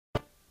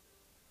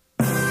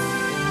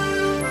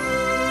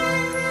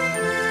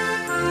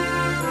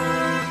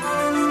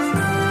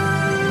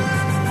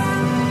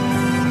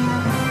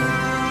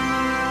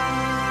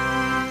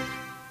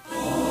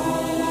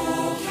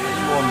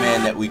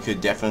could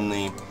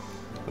definitely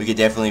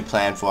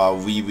plan for our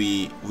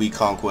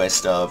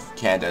reconquest of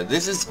Canada.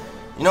 This is,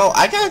 you know,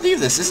 I gotta leave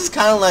this. This is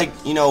kind of like,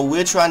 you know,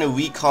 we're trying to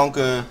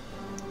reconquer.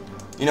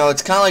 You know,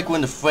 it's kind of like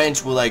when the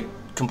French were like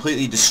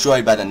completely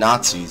destroyed by the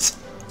Nazis.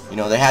 You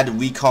know, they had to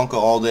reconquer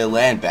all their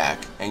land back,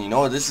 and you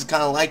know, this is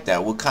kind of like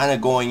that. We're kind of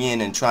going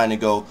in and trying to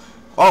go,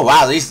 oh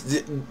wow,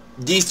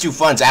 these two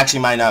fronts actually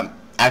might not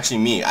actually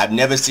meet. I've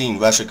never seen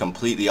Russia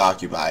completely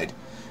occupied,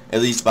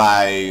 at least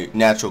by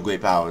natural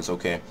great powers.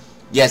 Okay,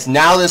 yes,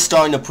 now they're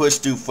starting to push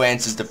through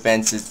France's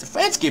defenses. The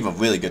France gave a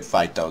really good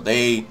fight though.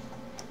 They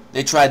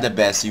tried their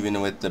best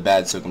even with the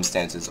bad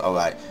circumstances. All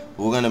right,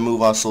 we're gonna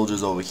move our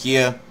soldiers over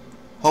here.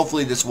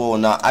 Hopefully this war will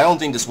not, I don't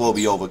think this war will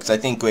be over, because I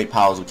think great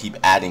powers will keep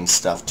adding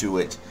stuff to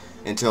it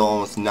until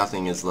almost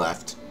nothing is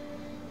left.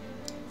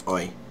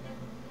 Oi.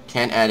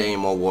 Can't add any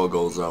more war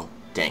goals though.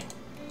 Dang.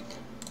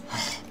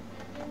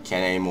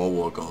 Can't add any more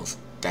war goals.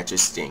 That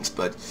just stinks.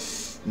 But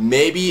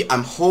maybe,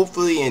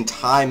 hopefully in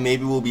time,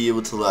 maybe we'll be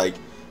able to like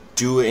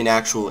do an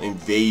actual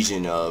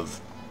invasion of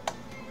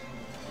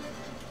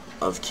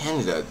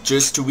Canada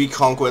just to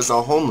reconquest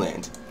our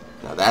homeland.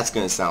 Now that's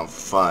gonna sound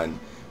fun.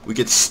 We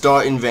could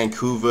start in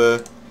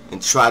Vancouver and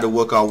try to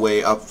work our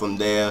way up from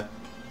there.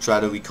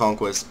 Try to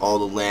reconquest all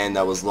the land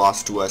that was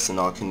lost to us in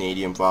our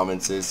Canadian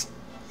provinces.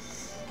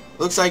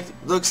 Looks like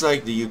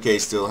the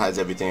UK still has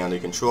everything under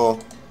control.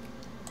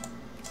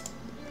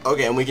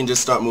 Okay, and we can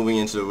just start moving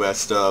into the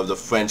rest of the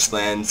French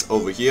lands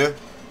over here.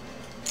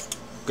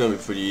 Gonna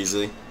be pretty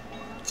easy.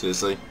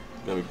 Seriously,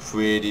 gonna be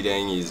pretty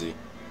dang easy.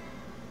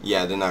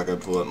 Yeah, they're not gonna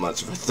pull up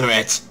much of a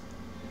threat.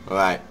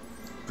 Alright.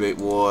 Great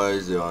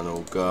wars, there are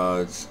no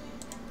gods.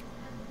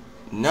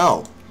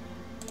 No.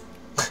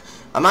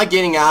 I'm not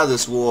getting out of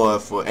this war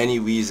for any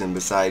reason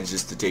besides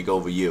just to take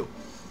over you.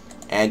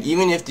 And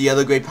even if the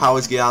other great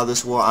powers get out of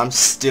this war, I'm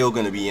still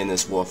going to be in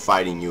this war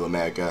fighting you,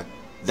 America.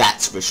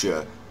 That's for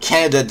sure.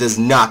 Canada does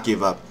not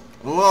give up.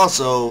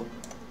 And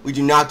we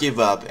do not give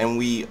up, and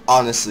we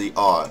honestly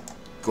are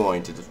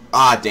going to...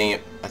 dang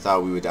it. I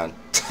thought we were done.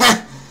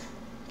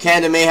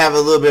 Canada may have a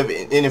little bit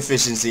of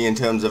inefficiency in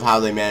terms of how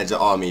they manage the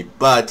army,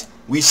 but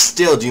we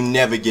still do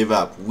never give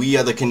up. We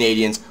are the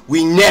Canadians.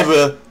 We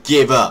never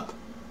give up.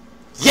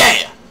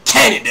 Yeah!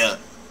 Canada!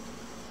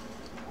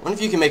 I wonder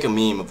if you can make a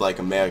meme of like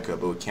America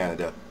but with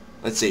Canada.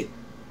 Let's see.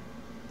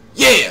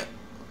 Yeah!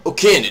 Oh,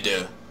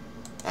 Canada!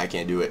 I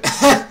can't do it.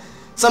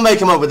 Somebody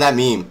come up with that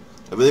meme.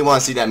 I really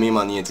want to see that meme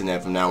on the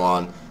internet from now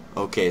on.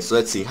 Okay, so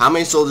let's see. How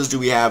many soldiers do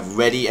we have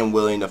ready and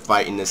willing to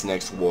fight in this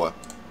next war?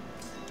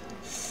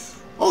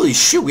 Holy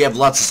shoot, we have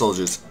lots of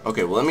soldiers.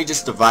 Okay, well let me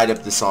just divide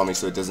up this army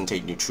so it doesn't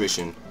take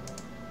nutrition.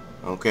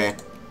 Okay.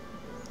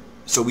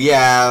 So we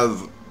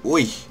have...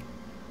 Oi.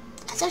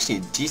 That's actually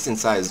a decent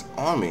sized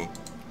army.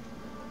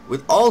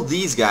 With all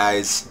these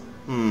guys,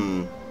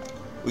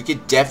 we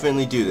could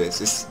definitely do this.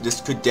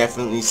 This could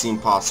definitely seem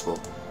possible.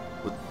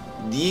 With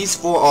these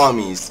 4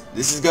 armies,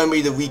 this is going to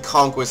be the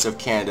reconquest of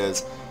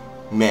Canada's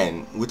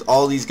men. With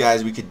all these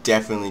guys, we could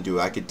definitely do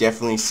it. I could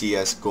definitely see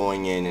us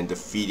going in and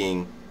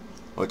defeating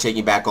or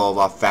taking back all of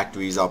our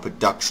factories, our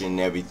production, and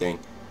everything.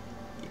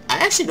 I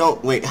actually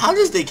don't... Wait, how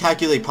does they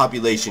calculate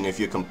population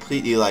if you're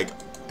completely like...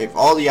 If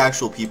all the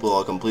actual people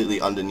are completely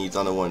underneath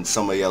under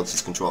somebody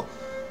else's control?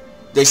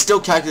 They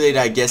still calculate,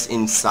 I guess,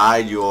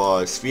 inside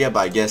your sphere, but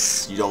I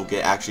guess you don't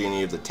get actually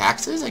any of the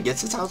taxes? I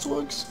guess that's how it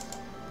works?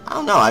 I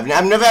don't know. I've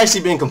never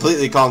actually been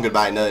completely conquered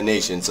by another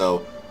nation,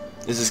 so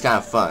this is kind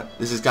of fun.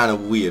 This is kind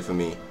of weird for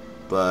me.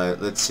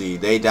 But let's see.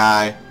 They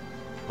die.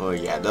 Oh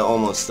yeah, they're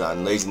almost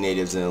done. Lazy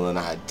natives didn't learn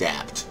how to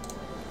adapt.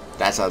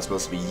 That's how it's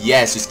supposed to be.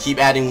 Yes, just keep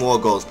adding war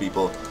goals,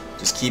 people.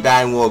 Just keep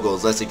adding war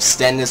goals. Let's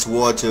extend this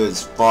war to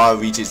as far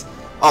reaches.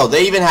 Oh,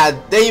 they even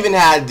had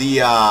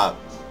the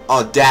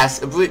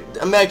audacity.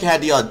 America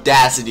had the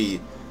audacity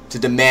to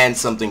demand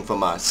something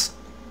from us.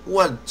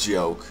 What a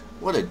joke.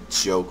 What a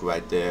joke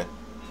right there.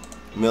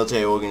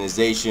 Military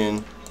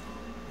organization.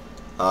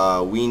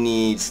 We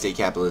need state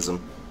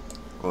capitalism.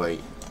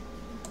 Wait.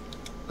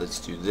 Let's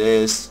do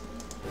this.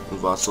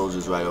 Move our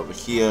soldiers right over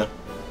here.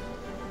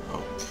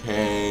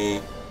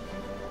 Okay.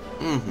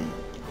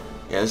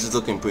 Yeah, this is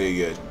looking pretty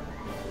good.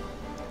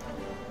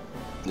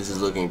 This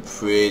is looking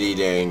pretty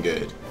dang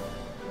good.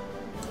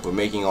 We're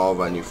making all of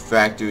our new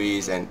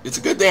factories, and it's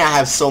a good thing I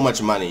have so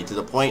much money to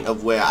the point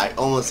of where I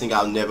almost think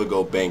I'll never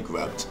go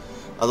bankrupt.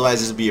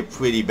 Otherwise, this would be a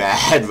pretty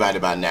bad right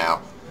about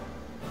now.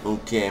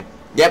 Okay.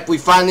 Yep, we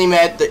finally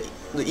met. The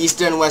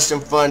Eastern and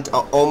Western Front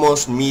are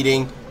almost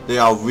meeting. They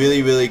are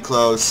really, really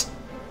close.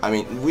 I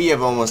mean, we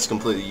have almost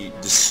completely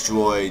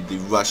destroyed the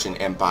Russian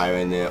Empire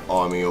and their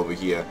army over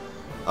here.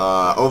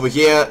 Over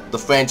here, the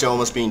French are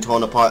almost being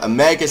torn apart.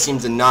 America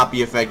seems to not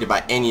be affected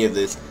by any of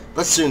this,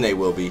 but soon they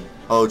will be.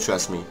 Oh,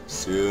 trust me,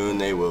 soon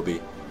they will be.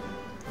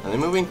 Are they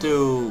moving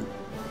through?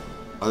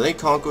 Are they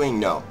conquering?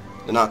 No,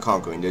 they're not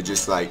conquering. They're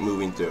just like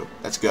moving through.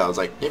 That's good. I was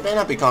like, they better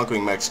not be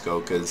conquering Mexico,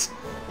 because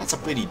that's a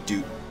pretty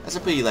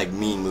like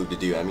mean move to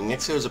do. I mean,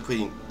 Mexico's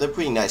they're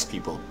pretty nice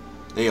people.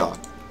 They are.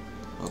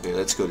 Okay,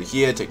 let's go to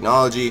here.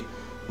 Technology,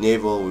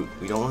 naval.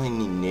 We don't really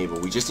need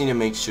naval. We just need to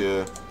make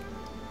sure.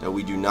 that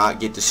we do not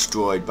get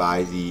destroyed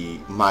by the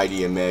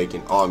mighty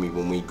American army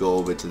when we go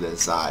over to their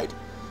side.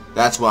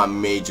 That's what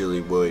I'm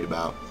majorly worried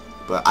about.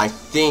 But I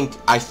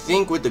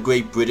think with the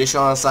Great British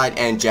on our side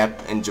and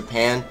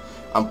Japan,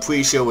 I'm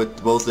pretty sure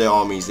with both their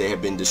armies they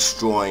have been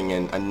destroying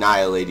and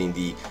annihilating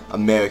the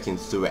American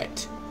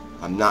threat.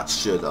 I'm not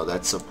sure though,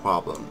 that's a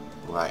problem.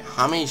 Right,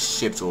 how many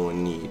ships will we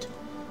need?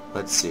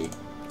 Let's see.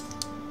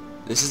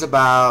 This is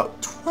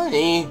about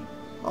 20.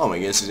 Oh my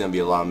goodness, this is going to be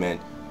a lot of men.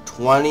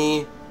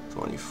 20,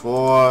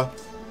 24.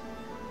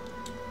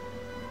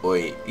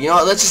 Wait, you know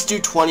what, let's just do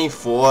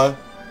 24.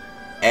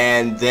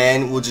 And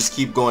then we'll just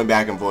keep going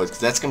back and forth, because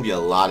that's going to be a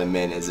lot of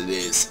men as it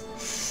is.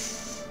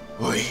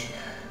 Wait.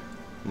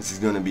 This is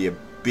going to be a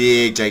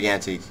big,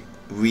 gigantic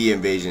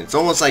re-invasion. It's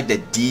almost like the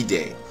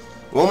D-Day.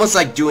 We're almost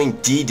like doing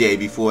D-Day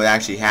before it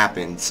actually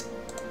happens.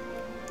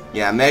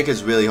 Yeah,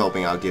 America's really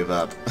hoping I'll give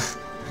up.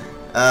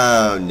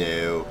 Oh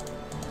no.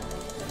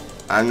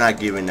 I'm not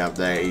giving up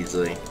that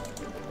easily.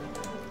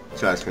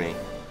 Trust me.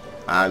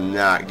 I'm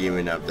not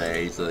giving up that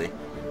easily.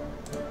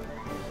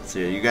 So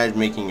are you guys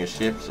making your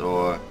ships,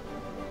 or...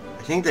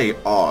 I think they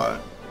are.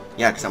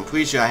 Yeah, because I'm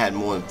pretty sure I had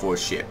more than 4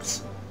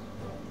 ships.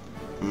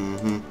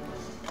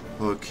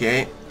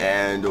 Okay,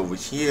 and over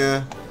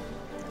here...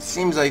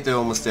 Seems like they're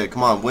almost there.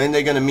 Come on, when are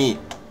they gonna meet?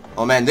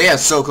 Oh man, they are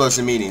so close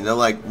to meeting. They're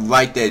like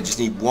right there. Just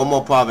need one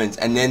more province,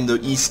 and then the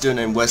eastern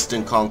and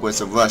western conquest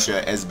of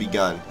Russia has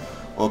begun.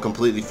 Or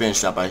completely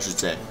finished up, I should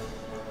say.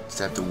 Just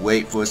have to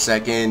wait for a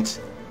second.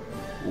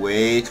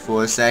 Wait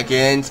for a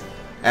second.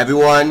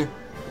 Everyone,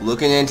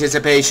 look in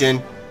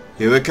anticipation.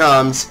 Here it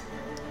comes.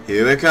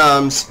 Here it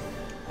comes.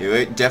 Here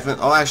it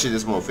definitely... Oh, actually,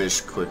 this won't finish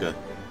quicker.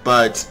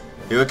 But,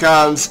 here it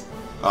comes.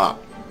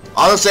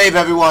 Auto-save,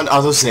 everyone.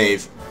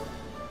 Auto-save.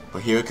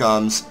 But here it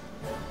comes.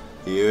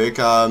 Here it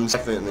comes.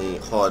 Definitely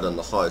hard on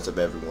the hearts of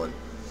everyone.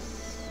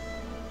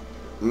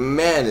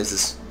 Man, is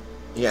this...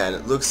 Yeah, and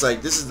it looks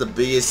like this is the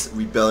biggest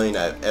rebellion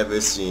I've ever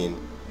seen.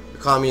 The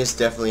communists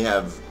definitely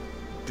have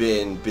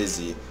been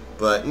busy.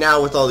 But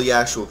now with all the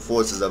actual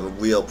forces of a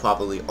real,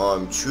 properly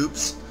armed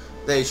troops,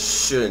 they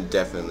should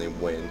definitely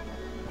win.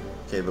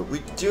 Okay, but we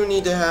do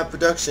need to have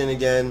production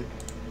again.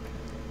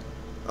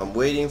 I'm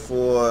waiting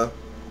for...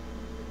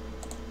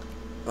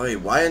 Oh, wait,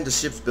 why aren't the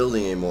ships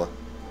building anymore?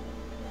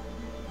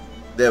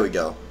 There we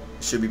go.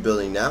 Should be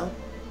building now?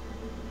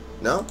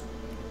 No?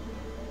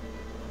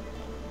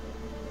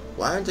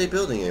 Why aren't they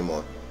building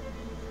anymore?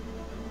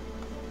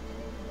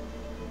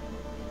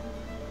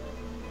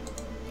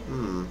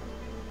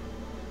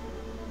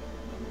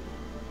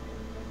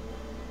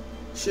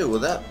 Sure, well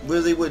that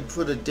really would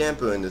put a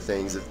damper into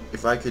things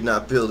if I could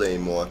not build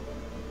anymore.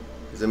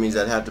 Because that means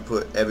I'd have to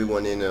put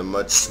everyone in a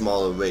much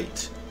smaller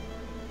rate.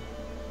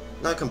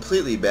 Not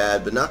completely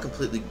bad, but not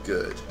completely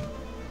good.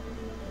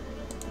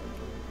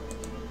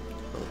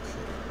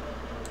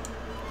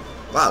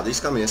 Wow, these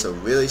communists are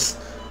really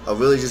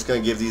just gonna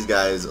give these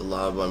guys a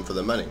lot of run for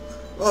their money.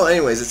 Well,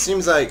 anyways, it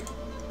seems like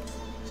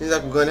we're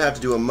gonna have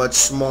to do a much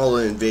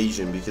smaller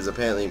invasion because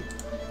apparently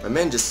my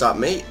men just stopped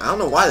mating. I don't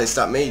know why they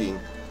stopped mating.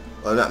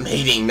 Well, not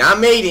mating,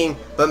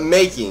 but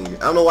making. I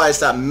don't know why I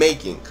stopped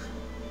making.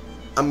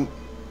 I'm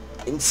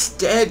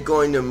instead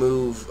going to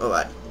move.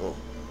 Alright, well,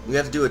 we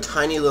have to do a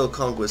tiny little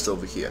conquest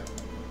over here.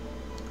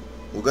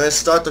 We're gonna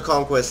start the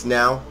conquest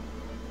now.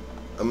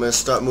 I'm gonna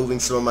start moving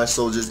some of my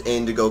soldiers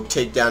in to go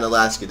take down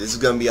Alaska. This is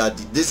gonna be our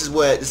this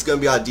is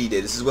gonna be our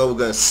D-Day. This is where we're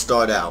gonna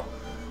start out.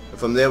 And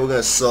from there we're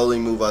gonna slowly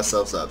move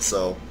ourselves up.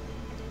 So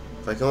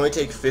if I can only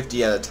take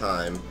 50 at a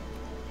time,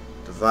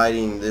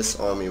 dividing this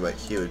army right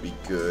here would be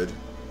good.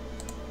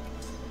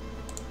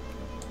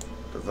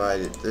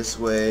 Divide it this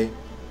way.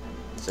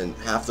 Send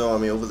half the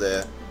army over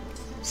there.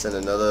 Send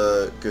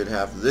another good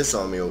half of this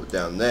army over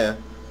down there.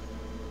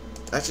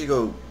 Actually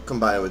go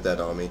combine it with that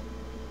army.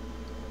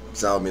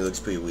 This army looks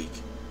pretty weak.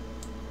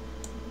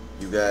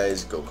 You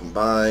guys go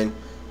combine.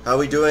 How are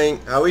we doing?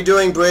 How are we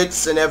doing,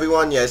 Brits and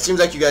everyone? Yeah, it seems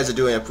like you guys are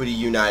doing a pretty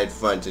united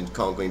front and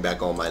conquering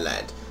back all my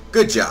land.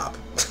 Good job.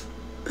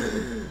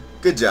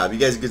 Good job. You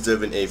guys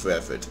deserve an A for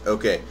effort.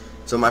 Okay,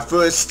 so my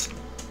first...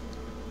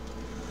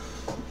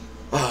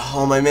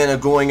 all my men are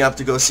going up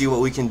to go see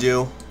what we can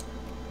do.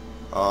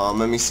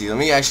 Let me see. Let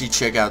me actually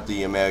check out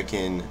the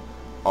American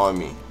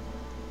army.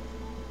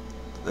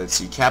 Let's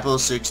see. Capital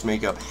 6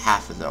 make up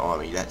half of the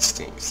army. That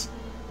stinks.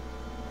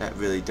 That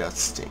really does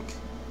stink.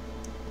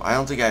 I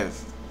don't think I've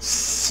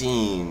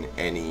seen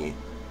any,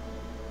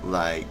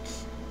 like...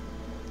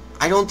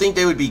 I don't think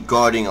they would be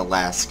guarding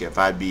Alaska. If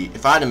I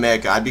had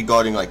America, I'd be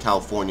guarding like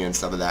California and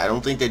stuff like that. I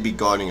don't think they'd be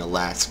guarding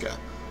Alaska.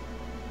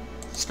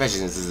 Especially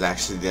since this is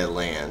actually their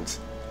land.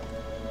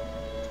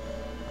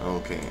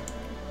 Okay.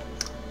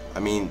 I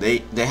mean,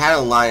 they had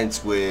an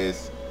alliance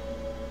with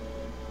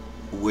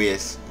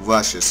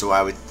Russia, so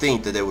I would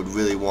think that they would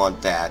really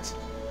want that.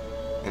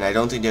 And I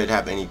don't think they would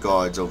have any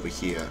guards over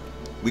here.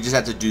 We just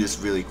have to do this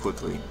really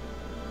quickly.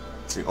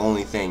 It's the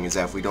only thing, is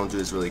that if we don't do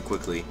this really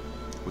quickly,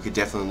 we could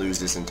definitely lose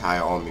this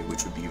entire army,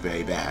 which would be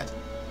very bad.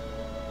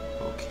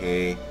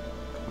 Okay.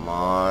 Come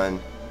on.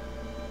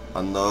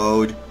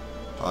 Unload.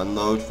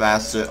 Unload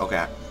faster.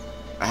 Okay.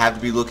 I have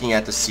to be looking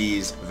at the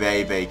seas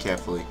very, very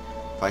carefully.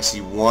 If I see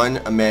one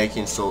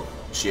American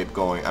ship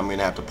going, I'm going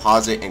to have to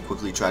pause it and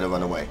quickly try to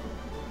run away.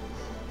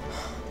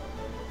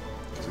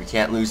 Because we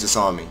can't lose this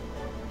army.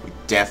 We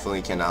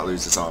definitely cannot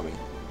lose this army.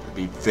 It would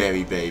be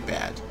very, very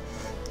bad.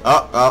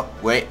 Oh,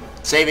 wait.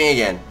 Saving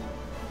again.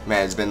 Man,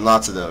 there's been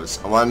lots of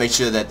those. I want to make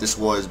sure that this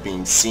war is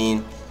being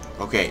seen.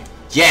 Okay.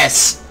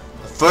 Yes!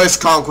 The first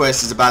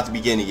conquest is about to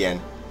begin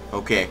again.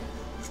 Okay.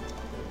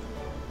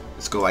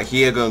 Let's go right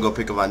here. Gonna go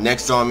pick up our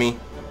next army.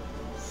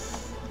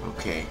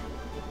 Okay.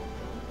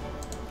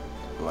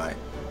 Right.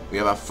 We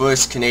have our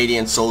first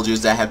Canadian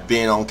soldiers that have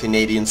been on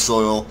Canadian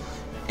soil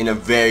in a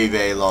very,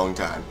 very long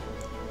time.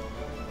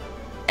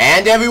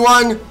 And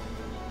everyone!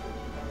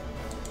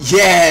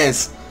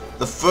 Yes!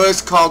 The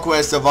first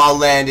conquest of our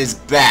land is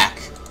back.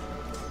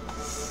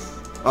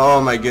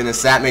 Oh my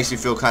goodness, that makes me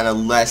feel kind of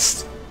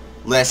less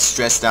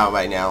stressed out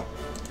right now.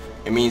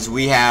 It means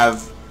we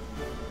have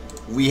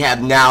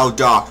now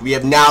docked. We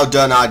have now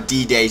done our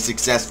D-Day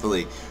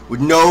successfully.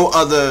 With no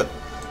other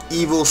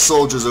evil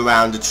soldiers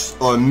around,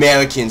 or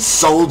American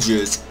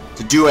soldiers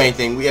to do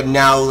anything, we have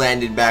now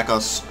landed back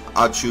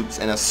our troops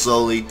and are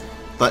slowly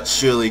but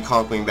surely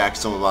conquering back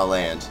some of our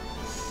land.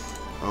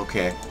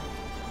 Okay.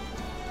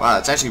 Wow,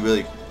 that's actually really...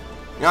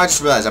 You know, I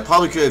just realized I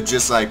probably could have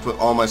just like put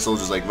all my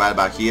soldiers like right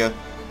about here,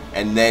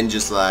 and then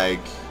just like...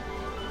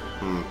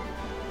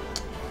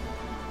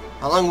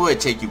 How long will it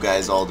take you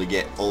guys all to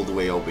get all the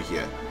way over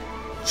here?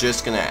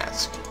 Just gonna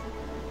ask.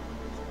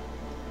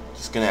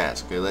 Just gonna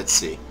ask. Okay, let's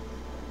see.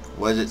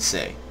 What does it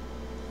say?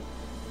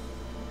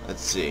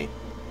 Let's see.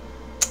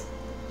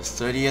 The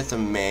 30th of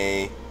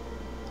May,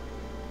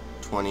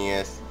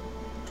 20th,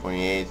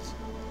 28th,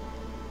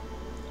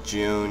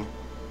 June,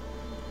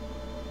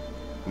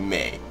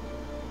 May.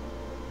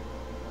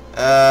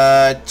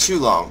 Too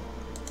long.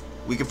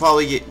 We could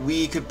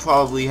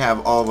probably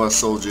have all of our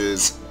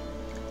soldiers,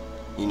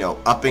 you know,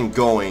 up and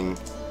going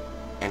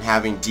and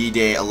having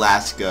D-Day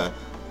Alaska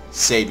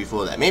say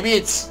before that. Maybe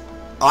it's...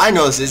 Oh, I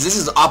know this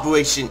is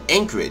Operation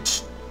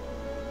Anchorage.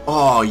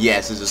 Oh,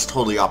 yes, this is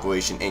totally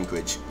Operation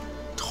Anchorage.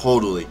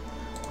 Totally.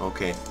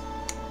 Okay.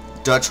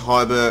 Dutch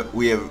Harbor,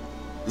 we have...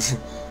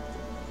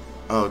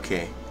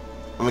 Okay.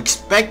 I'm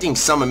expecting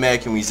some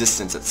American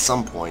resistance at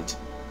some point.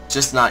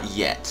 Just not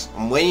yet.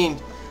 I'm waiting...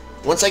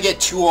 Once I get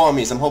 2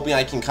 armies, I'm hoping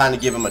I can kind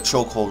of give them a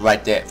chokehold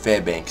right there at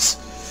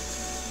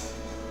Fairbanks.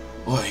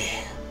 Boy.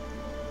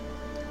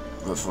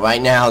 But for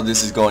right now,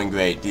 this is going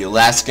great. The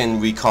Alaskan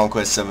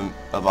reconquest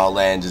of our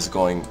land is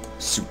going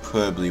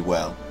superbly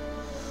well.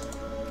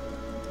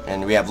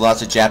 And we have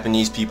lots of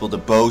Japanese people to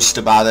boast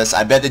about us.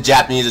 I bet the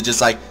Japanese are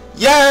just like,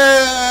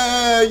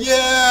 yeah,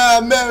 yeah,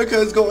 America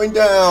is going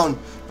down.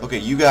 Okay,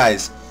 you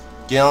guys,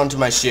 get onto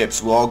my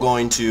ships. We're all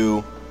going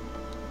to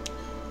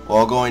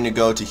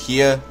go to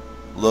here,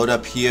 load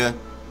up here,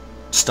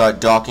 start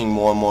docking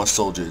more and more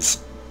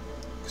soldiers.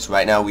 Because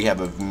right now we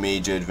have a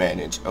major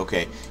advantage.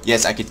 Okay,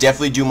 yes, I could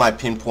definitely do my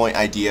pinpoint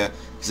idea,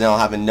 because then I'll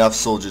have enough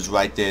soldiers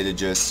right there to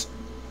just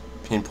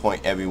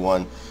pinpoint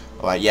everyone.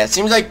 Alright, yeah, it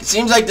seems like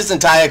this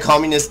entire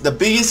the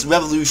biggest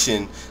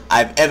revolution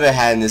I've ever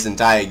had in this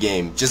entire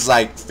game, just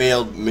like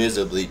failed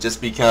miserably,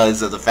 just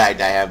because of the fact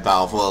I have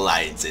powerful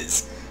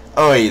alliances.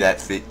 Oh, yeah,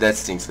 that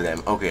stinks for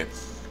them. Okay,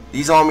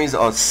 these armies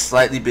are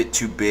slightly bit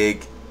too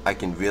big. I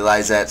can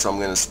realize that, so I'm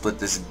gonna split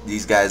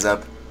these guys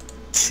up.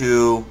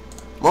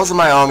 Most of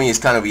my army is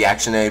kind of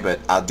reactionary,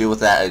 but I'll deal with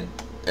that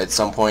at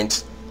some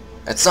point.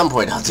 At some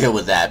point, I'll deal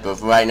with that, but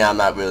for right now, I'm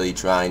not really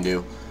trying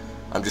to.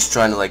 I'm just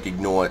trying to like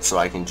ignore it so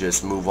I can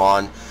just move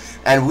on.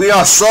 And we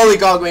are slowly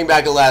conquering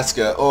back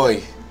Alaska.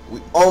 Oi,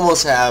 we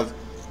almost have.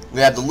 We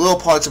have the little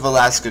parts of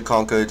Alaska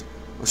conquered.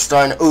 We're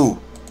starting. Ooh,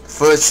 the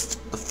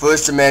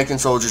first American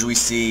soldiers we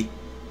see.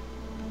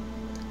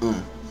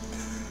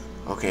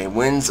 Okay,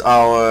 when's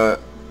our?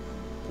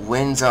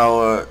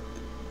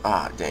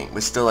 Ah, dang,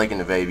 we're still like in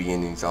the very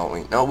beginnings, aren't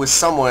we? No, we're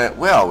somewhere.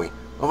 Where are we?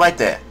 We're right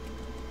there.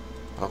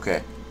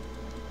 Okay.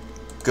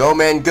 Go,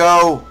 man,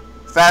 go!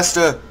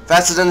 Faster!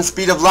 Faster than the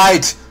speed of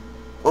light!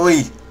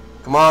 Oi!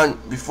 Come on,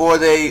 before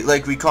they,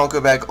 like, reconquer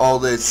back all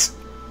this.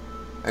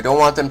 I don't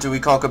want them to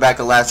reconquer back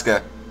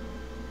Alaska.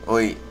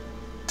 Oi.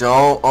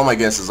 Don't. Oh my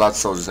goodness, there's lots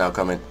of soldiers now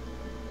coming.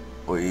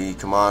 Oi,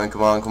 come on,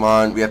 come on, come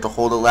on. We have to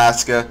hold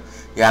Alaska.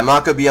 Yeah, I'm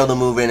not going to be able to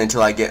move in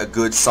until I get a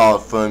good,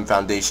 solid, firm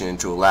foundation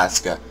into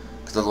Alaska.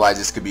 Because otherwise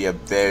this could be a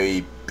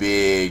very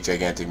big,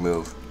 gigantic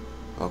move.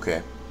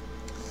 Okay.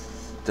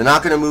 They're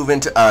not going to move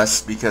into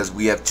us because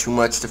we have too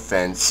much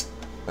defense.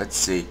 Let's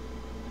see.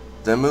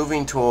 They're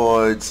moving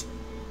towards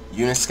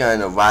Uniska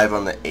and arrive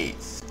on the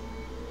 8th.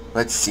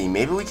 Let's see.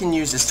 Maybe we can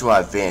use this to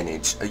our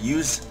advantage.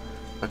 Use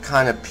a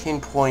kind of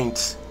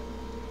pinpoint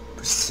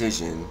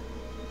precision.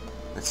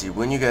 Let's see.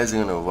 When you guys are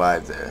going to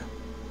arrive there?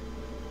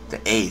 The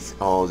 8th.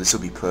 Oh, this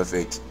will be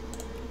perfect.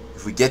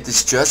 If we get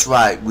this just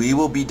right, we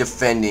will be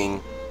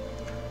defending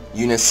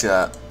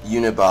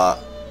Uniba,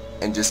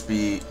 and just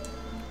be...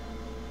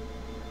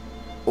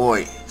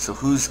 Oi, so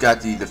who's got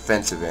the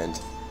defensive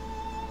end?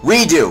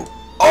 We do!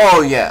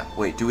 Oh yeah!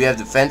 Wait, do we have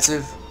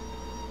defensive?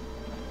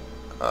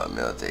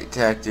 Military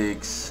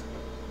tactics.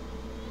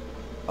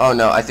 Oh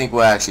no, I think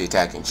we're actually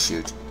attacking.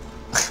 Shoot.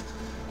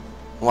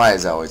 Why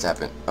does that always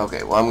happen?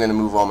 Okay, well I'm going to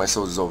move all my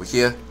soldiers over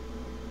here.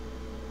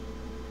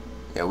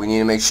 Yeah, we need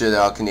to make sure that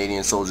our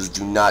Canadian soldiers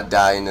do not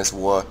die in this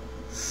war.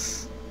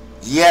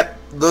 Yep,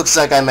 looks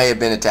like I may have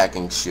been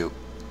attacking. Shoot.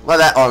 Well,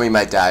 that army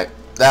might die.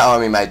 That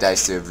army might die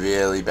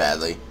severely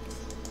badly.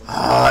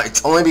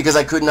 It's only because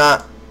I could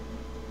not...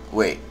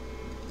 Wait.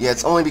 Yeah,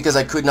 it's only because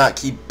I could not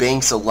keep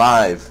Banks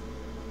alive.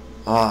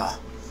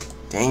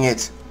 Dang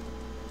it.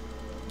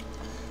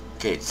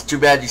 Okay, it's too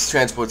bad these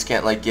transports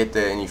can't, like, get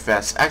there any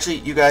fast. Actually,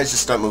 you guys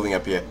just start moving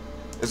up here.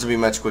 This will be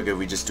much quicker if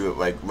we just do it,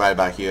 like, right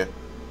about here.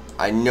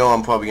 I know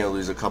I'm probably going to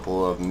lose a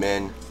couple of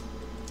men.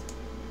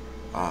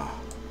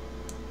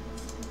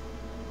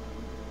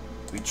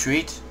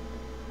 Retreat?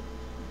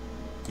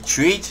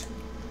 Retreat?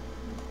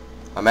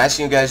 I'm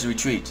asking you guys to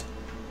retreat.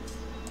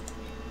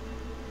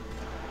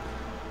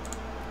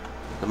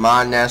 The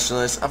Mon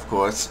nationalists, of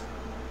course.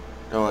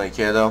 Don't really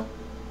care though.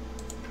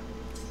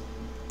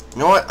 You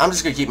know what? I'm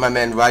just going to keep my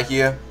men right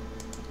here.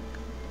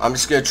 I'm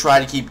just going to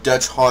try to keep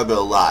Dutch Harbor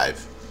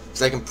alive.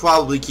 Because I can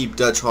probably keep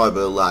Dutch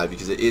Harbor alive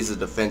because it is a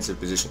defensive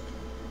position.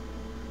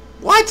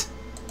 What?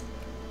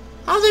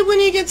 How are they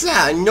winning against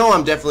that? I know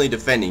I'm definitely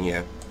defending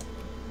here.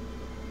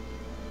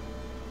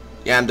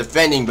 Yeah, I'm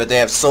defending, but they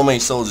have so many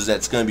soldiers that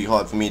it's going to be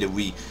hard for me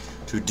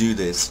to do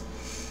this.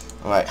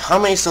 Alright, how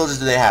many soldiers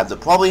do they have? They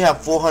probably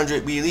have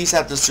 400. We at least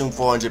have to assume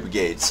 400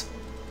 brigades.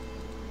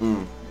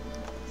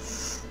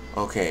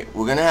 Okay,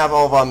 we're going to have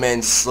all of our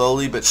men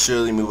slowly but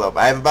surely move up.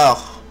 I have about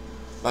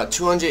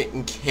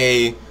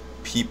 200k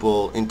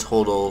people in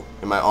total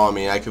in my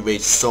army, and I could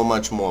raise so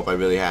much more if I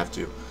really have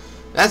to.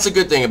 That's a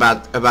good thing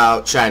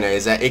about China,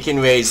 is that it can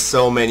raise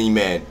so many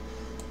men.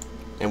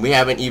 And we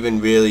haven't even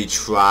really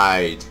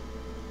tried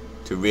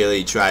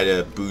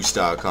to boost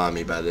our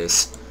economy by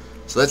this.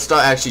 So let's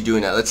start actually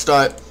doing that. Let's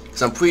start,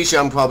 because I'm pretty sure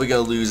I'm probably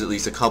going to lose at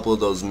least a couple of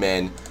those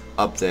men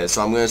up there.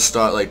 So I'm going to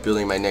start like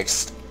building my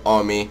next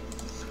army.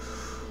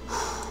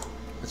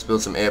 Let's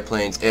build some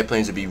airplanes.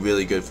 Airplanes would be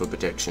really good for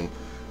protection.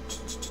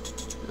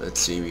 Let's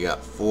see, we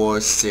got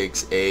 4,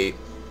 6, 8.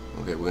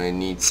 Okay, we're going to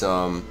need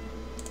some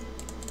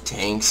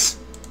tanks.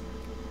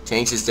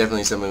 Tanks is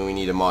definitely something we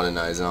need to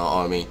modernize in our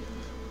army.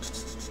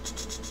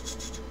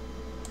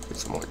 Get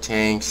some more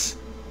tanks.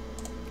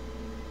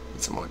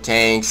 Get some more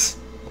tanks.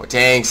 More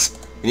tanks.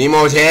 We need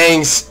more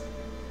tanks.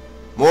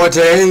 More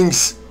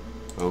tanks.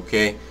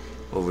 Okay.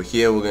 Over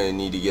here we're going to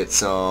need to get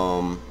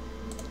some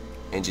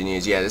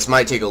engineers. Yeah, this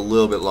might take a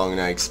little bit longer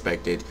than I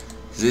expected.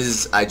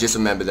 I just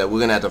remembered that we're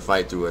going to have to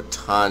fight through a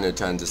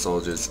tons of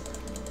soldiers.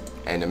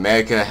 And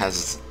America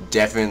has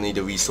definitely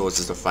the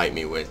resources to fight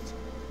me with.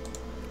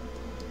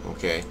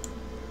 Okay.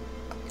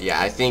 Yeah,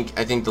 I think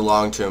the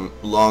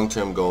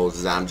long-term goals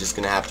is that I'm just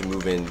gonna have to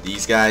move in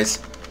these guys.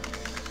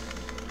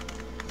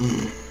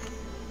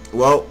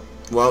 Well,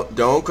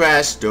 don't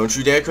crash. Don't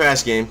you dare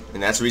crash, game.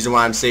 And that's the reason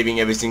why I'm saving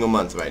every single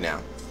month right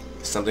now.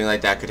 Something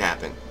like that could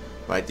happen.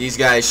 Right, these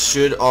guys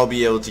should all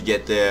be able to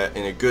get there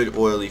in a good,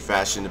 orderly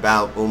fashion. The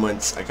Battle of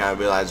Umans, I kind of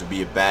realized, would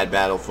be a bad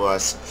battle for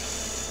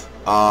us.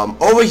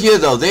 Over here,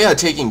 though, they are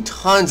taking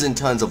tons and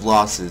tons of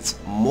losses,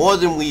 more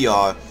than we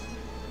are.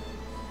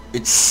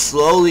 It's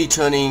slowly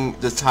turning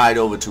the tide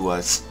over to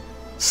us.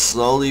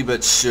 Slowly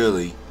but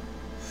surely.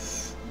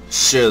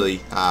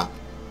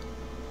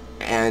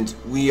 And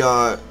we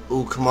are,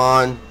 oh, come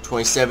on,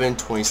 27,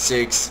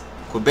 26.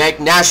 Quebec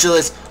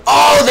nationalists.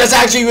 Oh, that's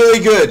actually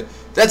really good.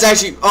 That's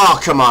actually, oh,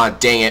 come on,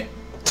 dang it.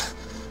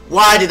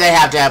 Why do they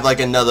have to have,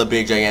 like, another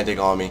big, gigantic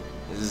army?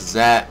 Is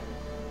that,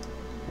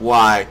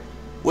 why?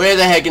 Where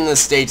the heck in the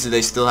States do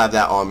they still have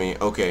that army?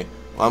 Okay,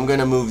 well, I'm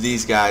gonna move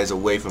these guys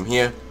away from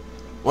here.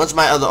 Once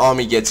my other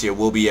army gets here,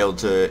 we'll be able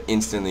to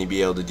instantly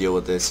be able to deal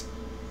with this.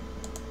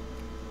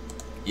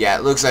 Yeah,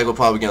 it looks like we're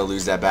probably going to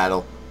lose that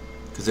battle.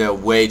 Because there are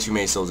way too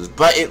many soldiers.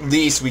 But at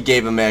least we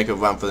gave America a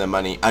run for their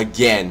money.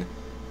 Again.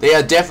 They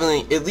are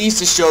definitely, at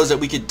least it shows that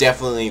we could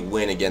definitely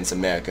win against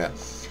America.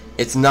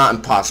 It's not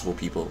impossible,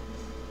 people.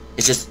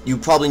 It's just, you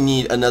probably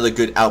need another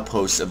good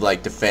outpost of,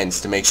 like,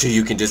 defense to make sure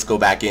you can just go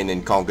back in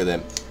and conquer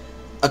them.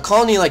 A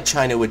colony like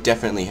China would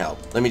definitely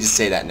help. Let me just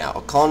say that now.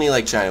 A colony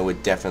like China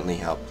would definitely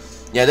help.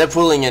 Yeah, they're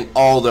pulling in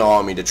all their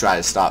army to try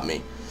to stop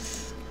me.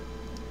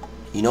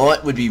 You know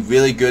what would be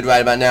really good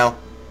right about now?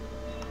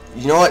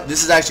 You know what?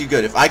 This is actually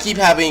good. If I keep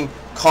having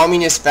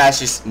communist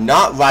fascists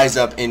not rise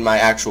up in my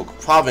actual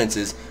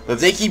provinces, but if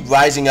they keep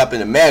rising up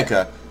in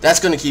America, that's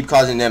going to keep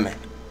causing them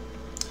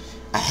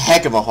a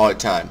heck of a hard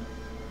time.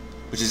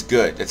 Which is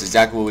good. That's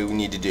exactly what we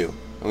need to do.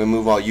 I'm going to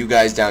move all you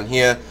guys down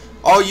here.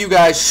 All you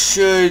guys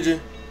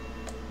should...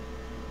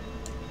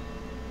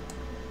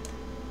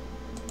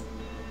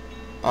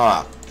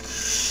 Ah,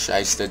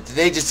 Shyster. Did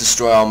they just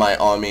destroy all my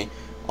army?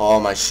 All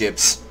my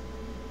ships?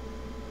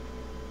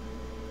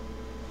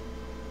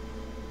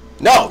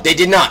 No, they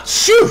did not.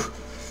 Shoo!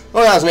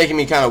 Well, that was making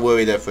me kind of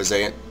worried there for a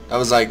second. I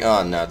was like,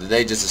 oh no, did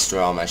they just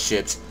destroy all my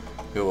ships?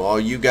 Here, all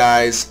you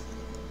guys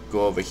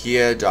go over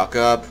here, dock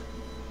up.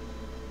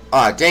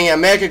 Ah, dang it,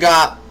 America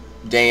got...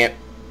 Dang it.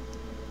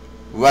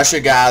 Russia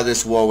got out of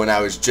this war when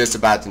I was just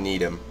about to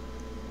need them.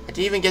 I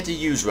didn't even get to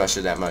use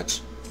Russia that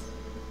much.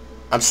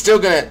 I'm still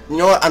gonna, you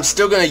know what, I'm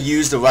still gonna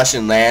use the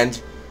Russian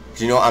land.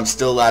 Because, you know, I'm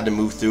still allowed to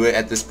move through it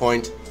at this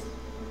point.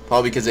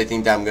 Probably because they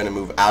think that I'm gonna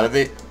move out of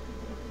it.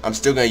 I'm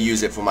still gonna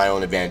use it for my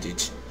own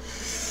advantage.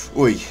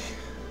 Oi.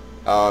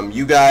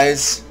 You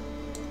guys,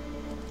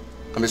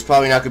 I'm just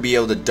probably not gonna be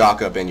able to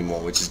dock up anymore,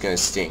 which is gonna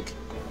stink.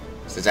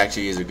 So this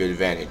actually is a good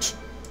advantage.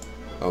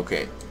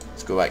 Okay,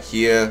 let's go right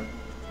here.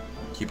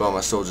 Keep all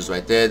my soldiers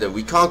right there. They're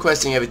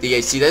reconquesting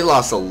everything. See, they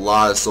lost a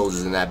lot of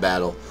soldiers in that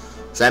battle.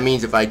 So that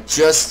means if I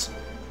just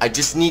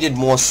needed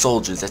more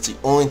soldiers. That's the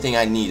only thing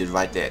I needed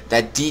right there.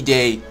 That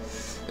D-Day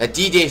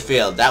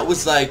failed. That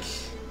was like,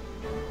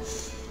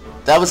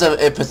 that was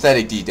a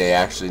pathetic D-Day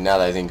actually. Now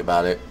that I think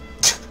about it.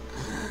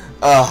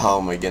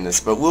 Oh my goodness.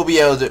 But we'll be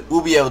able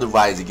to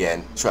rise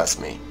again.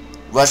 Trust me.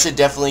 Russia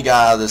definitely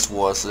got out of this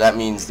war, so that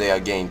means they are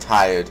getting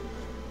tired.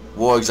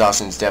 War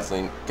exhaustion is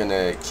definitely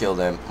gonna kill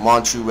them.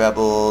 Manchu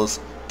rebels,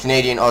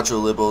 Canadian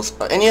ultra-liberals.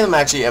 Are any of them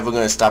actually ever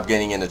gonna stop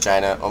getting into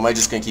China? Or am I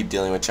just gonna keep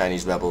dealing with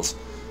Chinese rebels?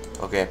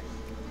 Okay.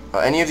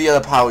 Any of the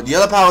other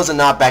powers are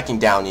not backing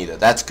down either.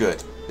 That's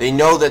good. They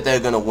know that they're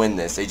gonna win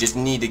this. They just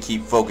need to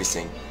keep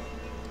focusing.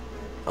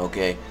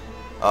 Okay.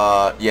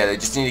 Yeah, they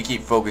just need to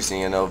keep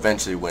focusing and they'll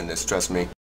eventually win this, trust me.